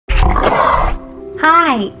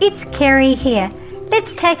Hi, it's Kerry here.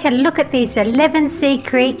 Let's take a look at these 11 sea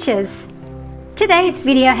creatures. Today's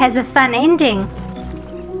video has a fun ending.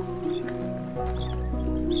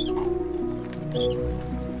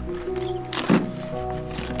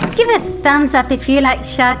 Give a thumbs up if you like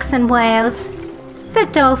sharks and whales. The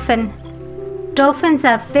dolphin. Dolphins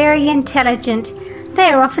are very intelligent.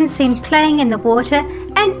 They are often seen playing in the water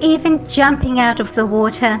and even jumping out of the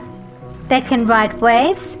water. They can ride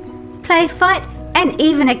waves, play fight, and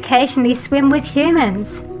even occasionally swim with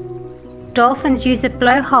humans. Dolphins use a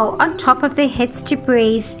blowhole on top of their heads to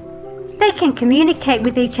breathe. They can communicate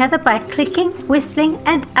with each other by clicking, whistling,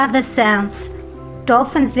 and other sounds.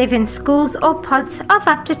 Dolphins live in schools or pods of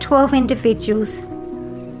up to 12 individuals.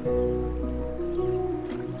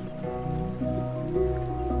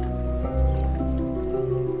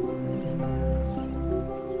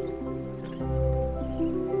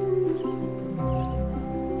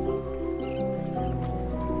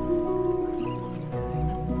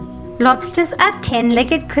 Lobsters are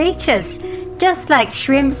 10-legged creatures. Just like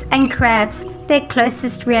shrimps and crabs, their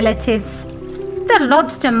closest relatives. The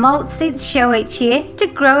lobster molts its shell each year to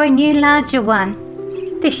grow a new larger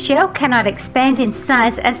one. The shell cannot expand in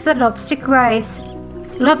size as the lobster grows.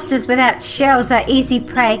 Lobsters without shells are easy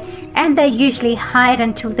prey, and they usually hide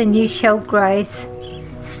until the new shell grows.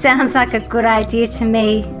 Sounds like a good idea to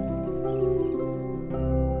me.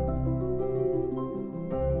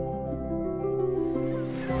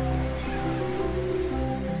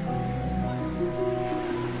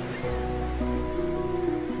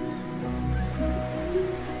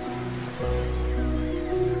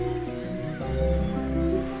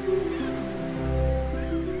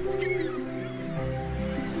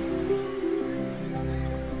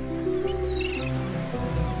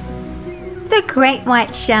 The great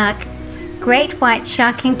white shark. Great white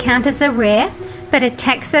shark encounters are rare, but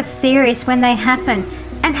attacks are serious when they happen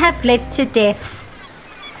and have led to deaths.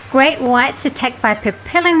 Great whites attack by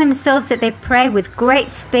propelling themselves at their prey with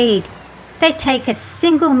great speed. They take a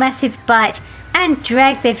single massive bite and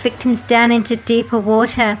drag their victims down into deeper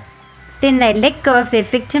water. Then they let go of their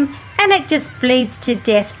victim and it just bleeds to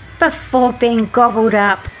death before being gobbled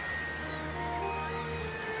up.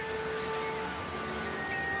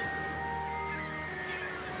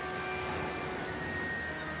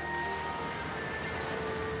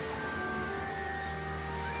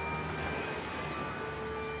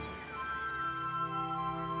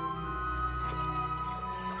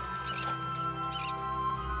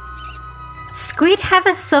 Squid have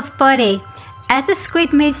a soft body. As a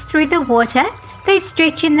squid moves through the water, they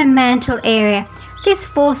stretch in the mantle area. This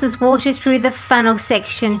forces water through the funnel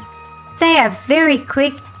section. They are very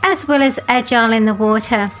quick as well as agile in the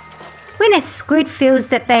water. When a squid feels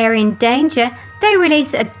that they are in danger, they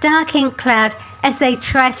release a dark ink cloud as they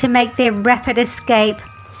try to make their rapid escape.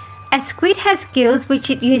 A squid has gills which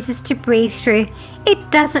it uses to breathe through. It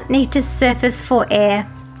doesn't need to surface for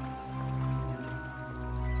air.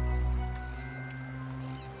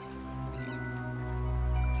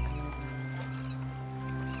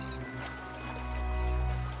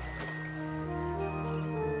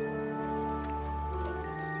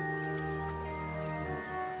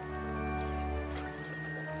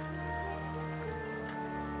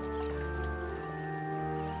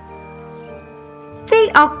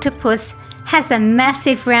 The octopus has a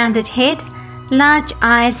massive rounded head, large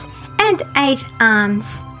eyes, and 8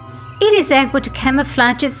 arms. It is able to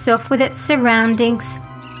camouflage itself with its surroundings.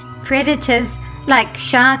 Predators like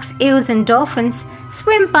sharks, eels, and dolphins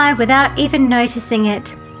swim by without even noticing it.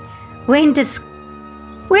 When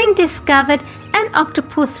discovered, an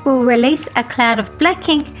octopus will release a cloud of black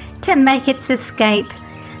ink to make its escape.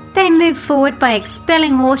 They move forward by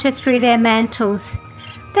expelling water through their mantles.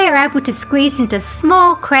 They are able to squeeze into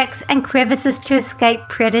small cracks and crevices to escape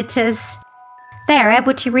predators. They are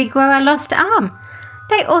able to regrow a lost arm.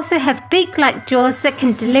 They also have beak-like jaws that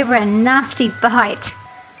can deliver a nasty bite.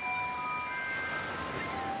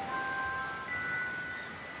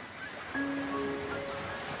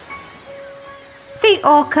 The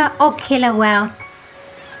orca or killer whale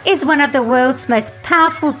is one of the world's most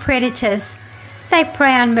powerful predators. They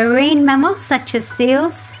prey on marine mammals such as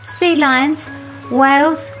seals, sea lions,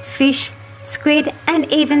 whales, fish, squid, and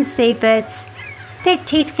even seabirds. Their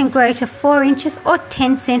teeth can grow to 4 inches or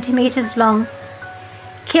 10 centimeters long.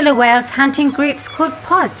 Killer whales hunt in groups called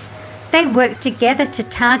pods. They work together to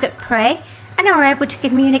target prey and are able to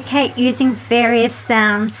communicate using various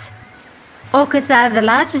sounds. Orcas are the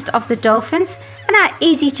largest of the dolphins and are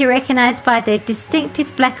easy to recognize by their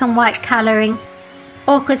distinctive black and white coloring.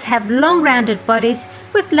 Orcas have long rounded bodies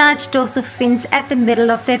with large dorsal fins at the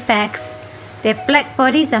middle of their backs. Their black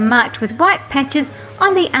bodies are marked with white patches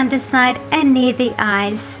on the underside and near the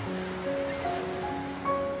eyes.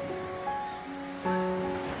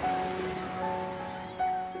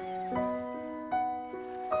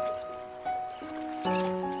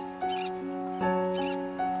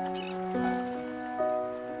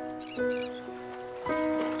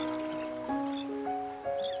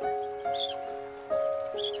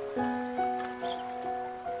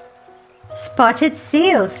 Spotted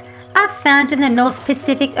seals are found in the North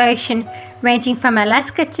Pacific Ocean, ranging from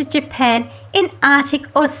Alaska to Japan in Arctic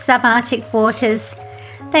or subarctic waters.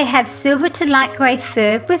 They have silver to light grey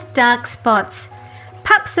fur with dark spots.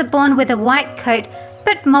 Pups are born with a white coat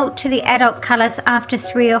but molt to the adult colours after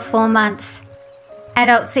 3 or 4 months.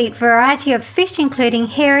 Adults eat a variety of fish including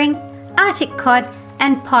herring, Arctic cod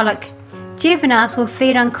and pollock. Juveniles will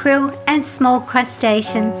feed on krill and small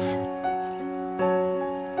crustaceans.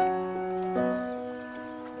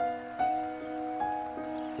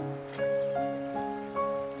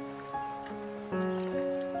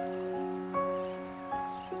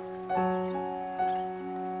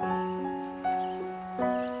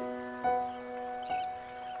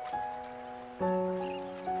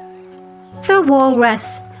 The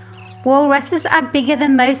walrus. Walruses are bigger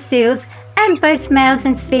than most seals, and both males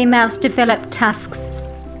and females develop tusks.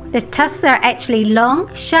 The tusks are actually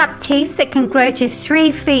long, sharp teeth that can grow to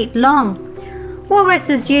 3 feet long.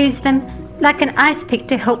 Walruses use them like an ice pick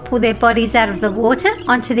to help pull their bodies out of the water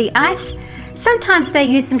onto the ice. Sometimes they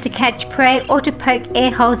use them to catch prey or to poke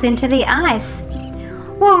air holes into the ice.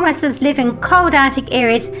 Walruses live in cold Arctic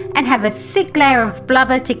areas and have a thick layer of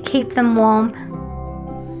blubber to keep them warm.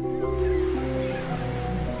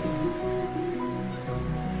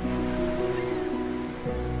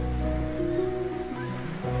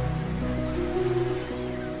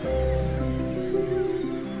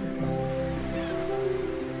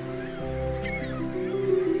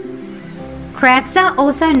 Crabs are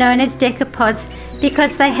also known as decapods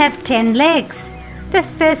because they have 10 legs. The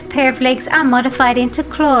first pair of legs are modified into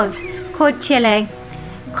claws, called chellae.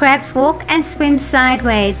 Crabs walk and swim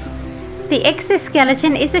sideways. The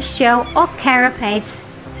exoskeleton is a shell or carapace.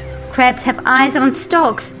 Crabs have eyes on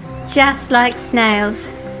stalks, just like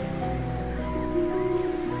snails.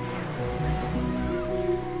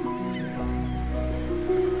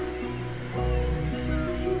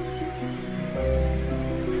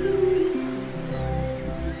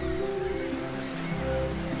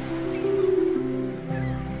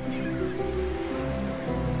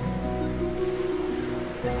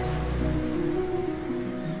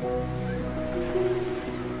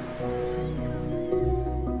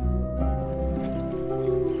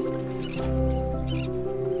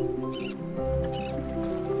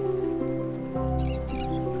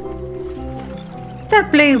 The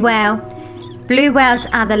blue whale. Blue whales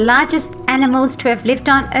are the largest animals to have lived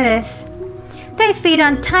on Earth. They feed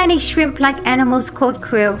on tiny shrimp-like animals called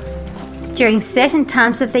krill. During certain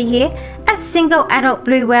times of the year, a single adult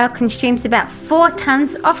blue whale consumes about 4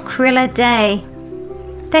 tons of krill a day.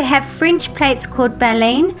 They have fringe plates called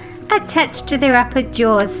baleen attached to their upper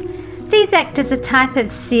jaws. These act as a type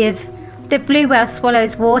of sieve. The blue whale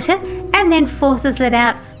swallows water and then forces it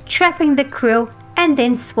out, trapping the krill and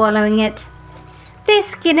then swallowing it. Their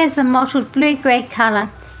skin is a mottled blue-grey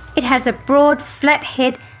colour. It has a broad, flat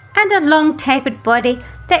head and a long tapered body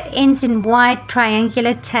that ends in wide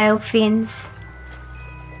triangular tail fins.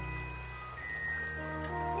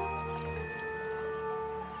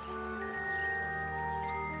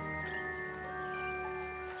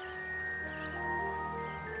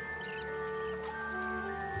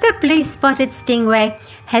 The blue spotted stingray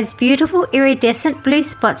has beautiful iridescent blue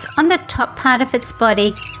spots on the top part of its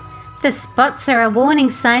body. The spots are a warning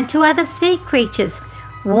sign to other sea creatures,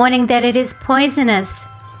 warning that it is poisonous.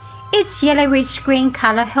 Its yellowish-green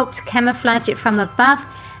colour helps camouflage it from above,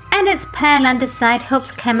 and its pale underside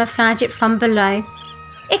helps camouflage it from below.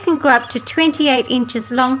 It can grow up to 28 inches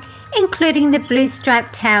long, including the blue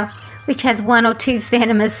striped tail, which has 1 or 2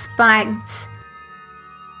 venomous spines.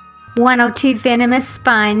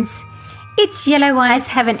 Its yellow eyes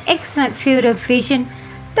have an excellent field of vision.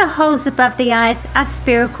 The holes above the eyes are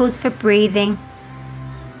spiracles for breathing.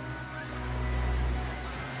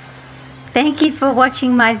 Thank you for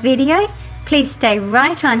watching my video. Please stay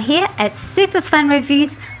right on here at Super Fun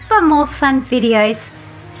Reviews for more fun videos.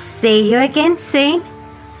 See you again soon.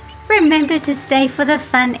 Remember to stay for the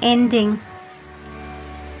fun ending.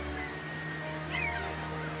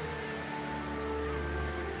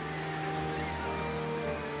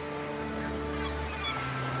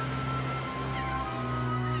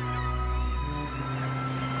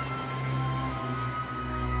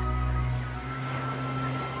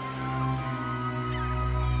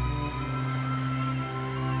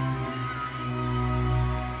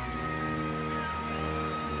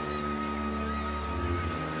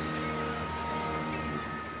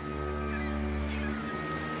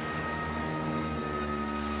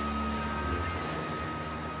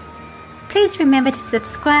 Please remember to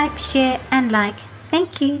subscribe, share and like.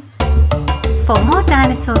 Thank you. For more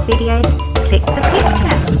dinosaur videos, click the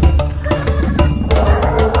picture.